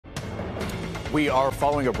We are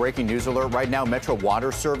following a breaking news alert right now. Metro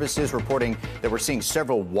Water Services reporting that we're seeing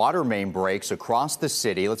several water main breaks across the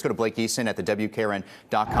city. Let's go to Blake Eason at the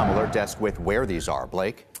WKRN.com alert desk with where these are.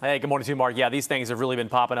 Blake? Hey, good morning to you, Mark. Yeah, these things have really been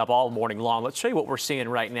popping up all morning long. Let's show you what we're seeing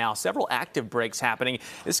right now. Several active breaks happening.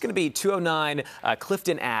 This is going to be 209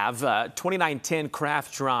 Clifton Ave, 2910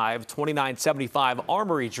 Craft Drive, 2975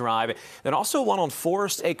 Armory Drive, then also one on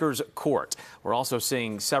Forest Acres Court. We're also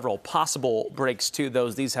seeing several possible breaks too.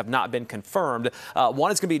 These have not been confirmed.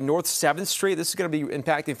 One is going to be North 7th Street. This is going to be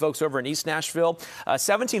impacting folks over in East Nashville.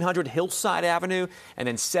 1700 Hillside Avenue, and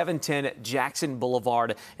then 710 Jackson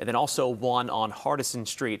Boulevard, and then also one on Hardison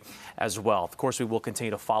Street as well. Of course, we will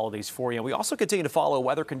continue to follow these for you. And we also continue to follow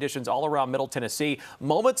weather conditions all around Middle Tennessee.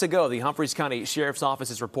 Moments ago, the Humphreys County Sheriff's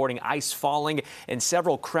Office is reporting ice falling and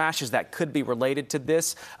several crashes that could be related to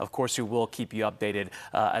this. Of course, we will keep you updated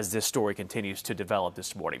as this story continues to develop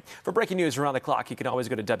this morning. For breaking news around the clock, you can always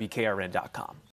go to WKRN.com.